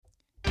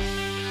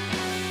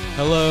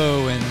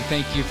Hello, and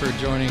thank you for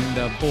joining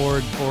the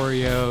Bored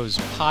Boreos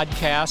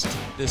podcast.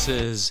 This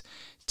is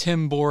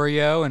Tim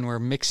Borio, and we're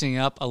mixing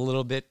up a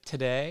little bit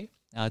today.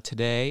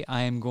 Today,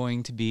 I am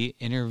going to be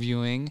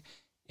interviewing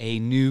a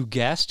new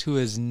guest who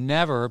has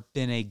never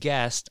been a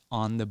guest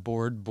on the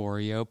Bored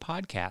Boreo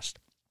podcast.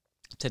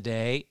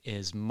 Today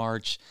is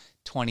March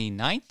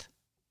 29th,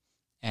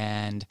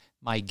 and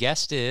my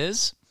guest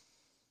is...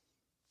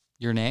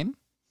 Your name?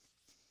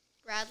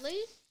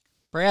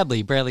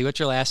 Bradley, what's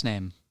your last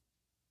name?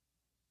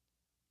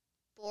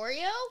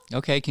 Borio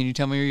Okay, can you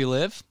tell me where you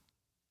live?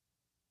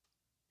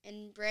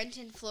 in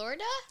Brandon,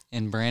 Florida.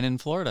 In Brandon,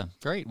 Florida.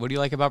 Great. What do you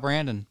like about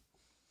Brandon?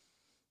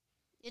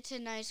 It's a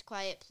nice,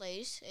 quiet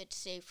place. It's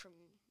safe from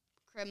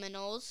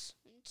criminals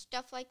and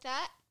stuff like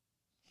that.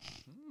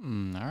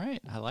 All right.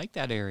 I like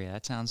that area.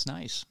 That sounds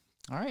nice.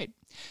 All right.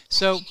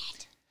 So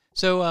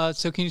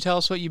can you tell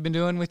us what you've been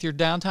doing with your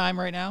downtime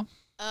right now?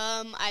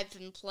 I've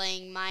been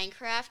playing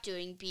Minecraft,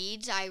 doing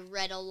beads. I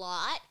read a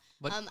lot.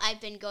 What? I've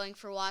been going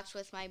for walks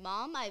with my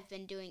mom. I've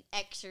been doing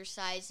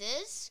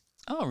exercises.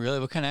 Oh, really?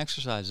 What kind of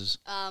exercises?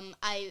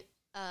 I've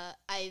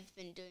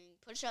been doing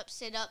push-ups,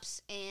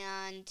 sit-ups,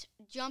 and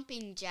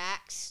jumping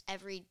jacks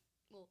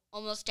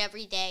almost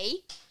every day.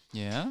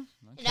 Yeah.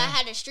 Okay. And I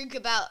had a streak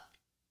about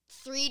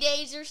 3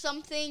 days or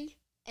something,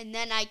 and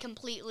then I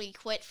completely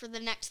quit for the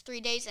next 3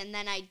 days, and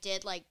then I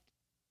did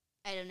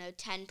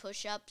 10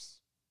 push-ups.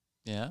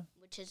 Yeah.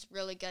 Which is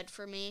really good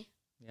for me.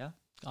 Yeah.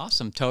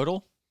 Awesome.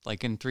 Total?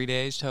 Like in 3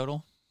 days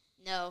total?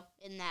 No,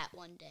 in that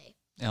one day.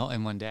 Oh,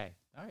 in one day.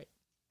 All right.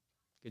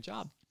 Good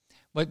job.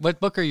 What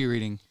book are you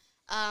reading?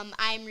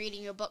 I'm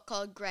reading a book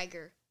called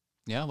Gregor.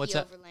 Yeah, what's the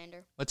that?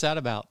 Overlander. What's that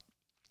about?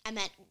 I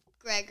meant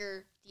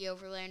Gregor the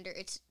Overlander.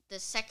 It's the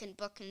second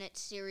book in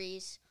its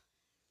series.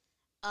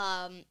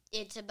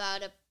 It's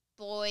about a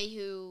boy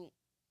who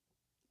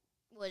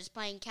was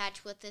playing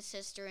catch with his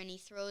sister, and he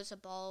throws a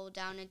ball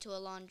down into a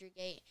laundry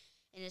gate,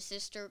 and his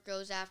sister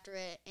goes after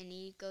it, and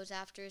he goes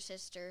after his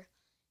sister,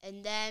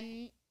 and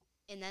then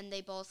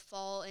they both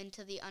fall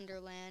into the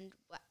Underland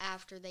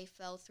after they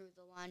fell through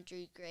the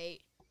laundry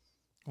grate.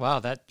 Wow,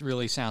 that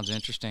really sounds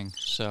interesting.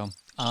 So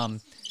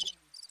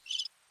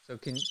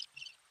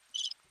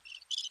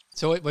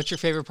what's your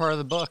favorite part of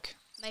the book?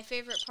 My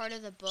favorite part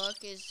of the book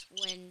is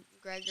when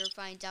Gregor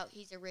finds out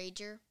he's a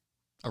rager.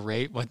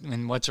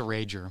 What's a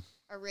rager?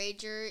 A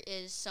rager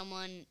is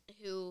someone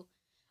who,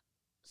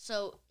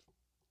 so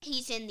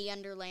he's in the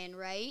Underland,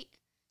 right?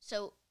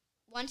 So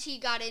once he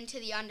got into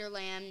the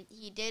Underland,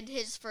 he did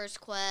his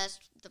first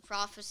quest, the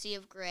Prophecy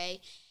of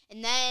Grey,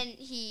 and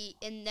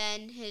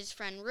then his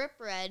friend Rip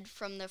Red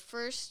from the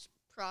first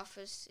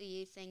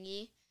prophecy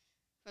thingy,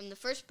 from the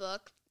first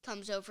book,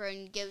 comes over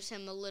and gives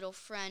him a little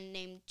friend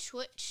named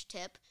Twitch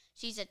Tip.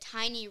 She's a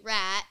tiny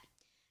rat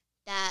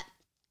that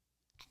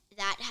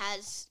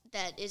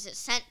is a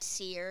scent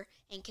seer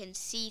and can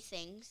see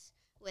things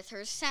with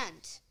her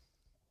scent.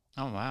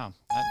 Oh, wow.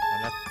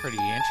 That's pretty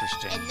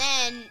interesting. And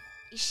then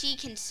she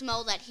can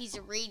smell that he's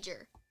a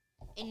rager.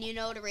 And you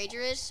know what a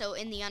rager is? So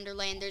in the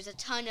Underland, there's a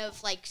ton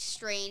of,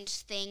 strange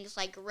things,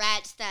 like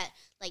rats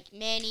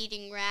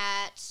man-eating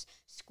rats,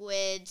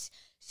 squids,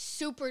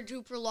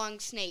 super-duper long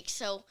snakes.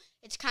 So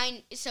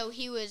so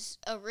he was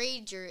a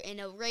rager, and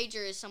a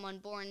rager is someone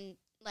born,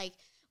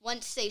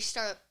 once they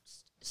start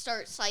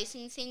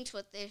slicing things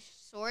with their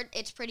sword,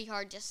 it's pretty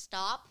hard to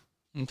stop.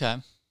 Okay.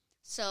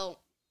 So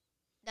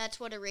that's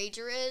what a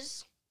rager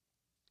is.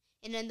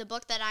 And in the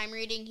book that I'm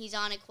reading, he's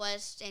on a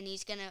quest, and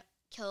he's going to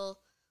kill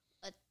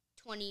a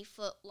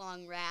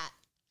 20-foot-long rat.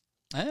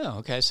 Oh,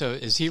 okay. So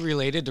is he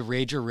related to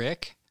Rager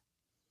Rick?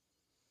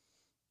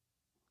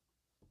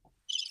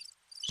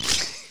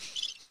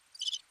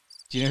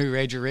 Do you know who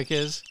Rager Rick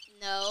is?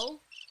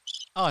 No.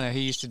 Oh, no,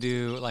 he used to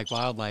do,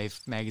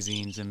 wildlife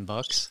magazines and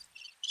books.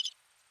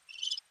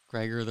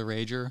 Gregor the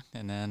Rager,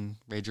 and then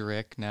Rager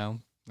Rick. No?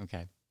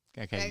 Okay.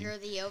 Gregor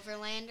the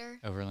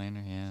Overlander.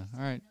 Overlander, yeah.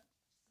 All right.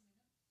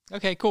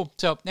 Okay, cool.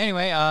 So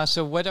anyway,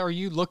 so what are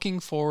you looking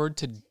forward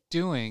to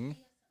doing?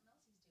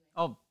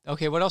 Oh,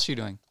 okay. What else are you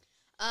doing?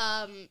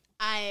 I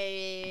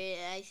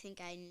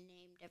think I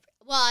named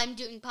I'm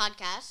doing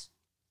podcasts.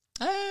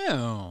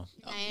 Oh.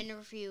 I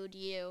interviewed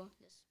you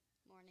this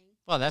morning.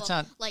 Well, that's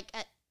not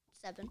at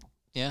 7.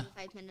 Yeah.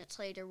 5 minutes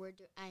later,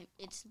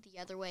 it's the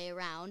other way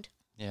around.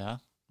 Yeah.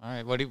 All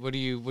right. What do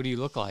you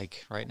look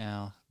like right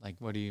now?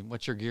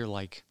 What's your gear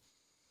like?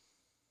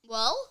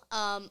 Well,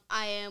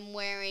 I am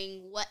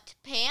wearing wet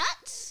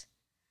pants.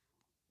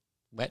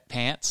 Wet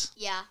pants?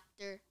 Yeah,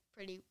 they're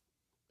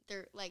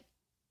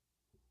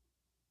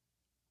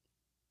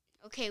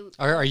okay.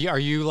 Are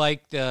you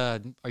like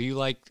the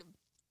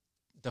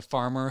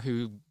farmer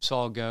who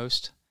saw a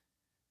ghost?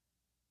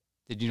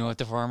 Did you know what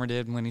the farmer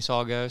did when he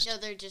saw a ghost? No,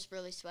 they're just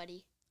really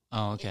sweaty.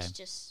 Oh, okay. It's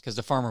just because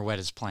the farmer wet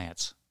his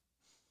plants.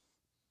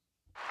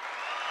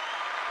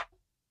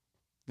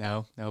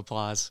 No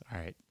applause. All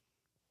right.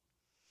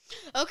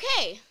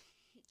 Okay.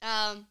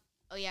 Oh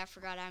yeah, I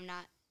forgot I'm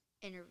not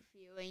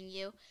interviewing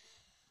you.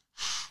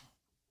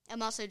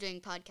 I'm also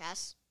doing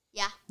podcasts.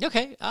 Yeah.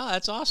 Okay. Oh,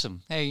 that's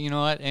awesome. Hey, you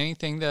know what?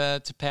 Anything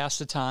to pass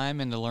the time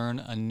and to learn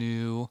a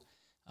new,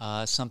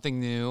 something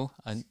new.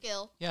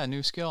 Skill. Yeah, a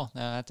new skill.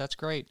 That's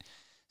great.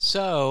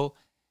 So,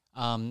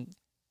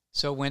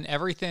 so when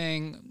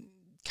everything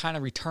kind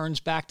of returns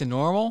back to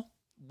normal,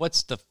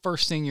 what's the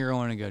first thing you're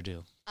going to go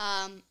do?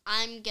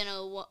 I'm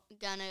gonna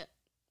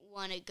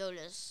want to go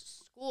to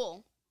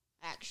school.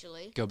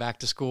 Actually. Go back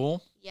to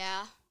school?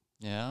 Yeah.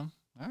 Yeah.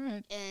 All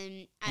right.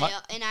 And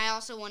I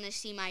also want to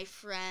see my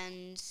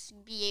friends,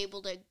 be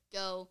able to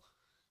go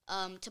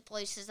to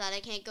places that I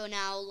can't go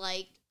now,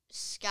 like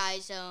Sky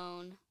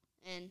Zone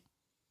and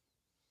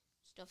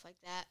stuff like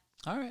that.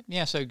 All right.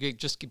 Yeah, so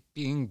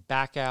being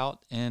back out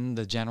in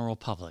the general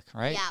public,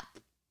 right?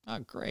 Yeah. Oh,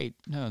 great.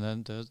 No,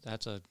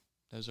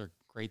 those are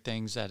great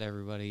things that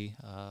everybody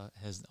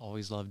has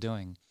always loved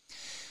doing.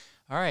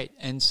 All right.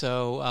 And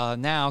so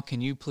now,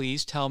 can you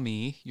please tell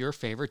me your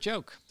favorite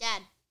joke?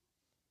 Dad.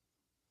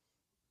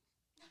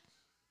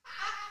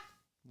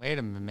 Wait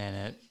a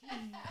minute.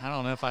 I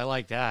don't know if I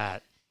like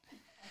that.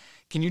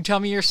 Can you tell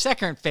me your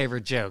second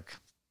favorite joke?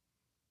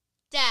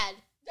 Dad.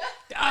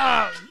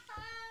 Oh!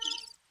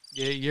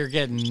 You're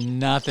getting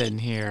nothing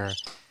here.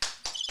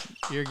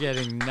 You're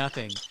getting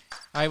nothing.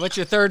 All right, what's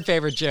your third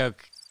favorite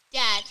joke?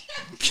 Dad.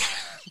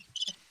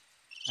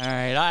 All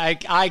right,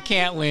 I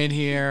can't win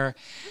here.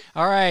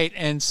 All right,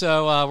 and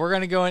so we're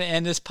going to go and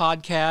end this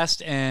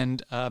podcast,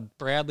 and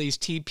Bradley's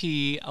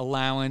TP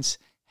allowance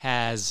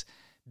has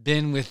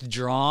been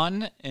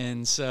withdrawn,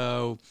 and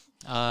so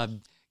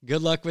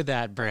good luck with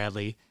that,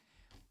 Bradley.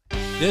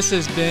 This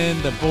has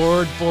been the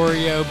Board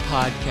Boreo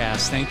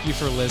podcast. Thank you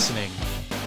for listening.